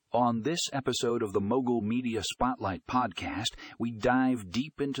On this episode of the Mogul Media Spotlight podcast, we dive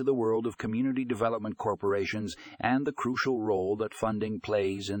deep into the world of community development corporations and the crucial role that funding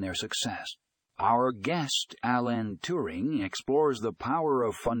plays in their success. Our guest, Alan Turing, explores the power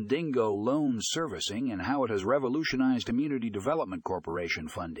of Fundingo loan servicing and how it has revolutionized community development corporation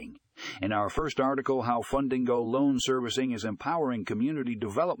funding. In our first article, How Fundingo Loan Servicing is Empowering Community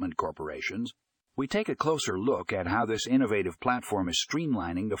Development Corporations, we take a closer look at how this innovative platform is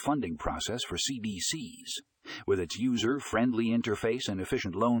streamlining the funding process for CDCs. With its user-friendly interface and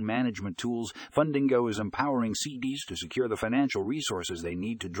efficient loan management tools, Fundingo is empowering CDs to secure the financial resources they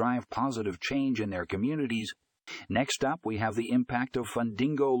need to drive positive change in their communities. Next up, we have the impact of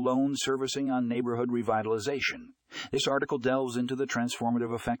Fundingo loan servicing on neighborhood revitalization. This article delves into the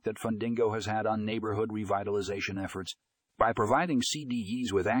transformative effect that Fundingo has had on neighborhood revitalization efforts. By providing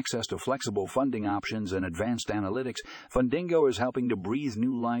CDEs with access to flexible funding options and advanced analytics, Fundingo is helping to breathe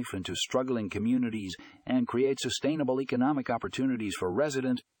new life into struggling communities and create sustainable economic opportunities for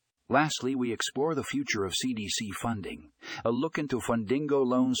residents. Lastly, we explore the future of CDC funding, a look into Fundingo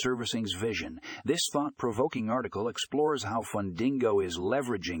Loan Servicing's vision. This thought-provoking article explores how Fundingo is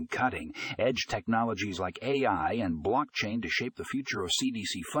leveraging cutting-edge technologies like AI and blockchain to shape the future of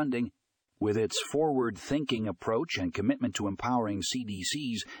CDC funding. With its forward-thinking approach and commitment to empowering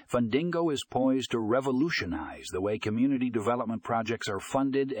CDCs, Fundingo is poised to revolutionize the way community development projects are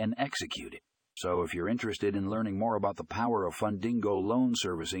funded and executed. So if you're interested in learning more about the power of Fundingo loan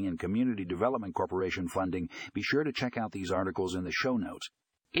servicing and community development corporation funding, be sure to check out these articles in the show notes.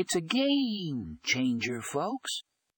 It's a game changer, folks.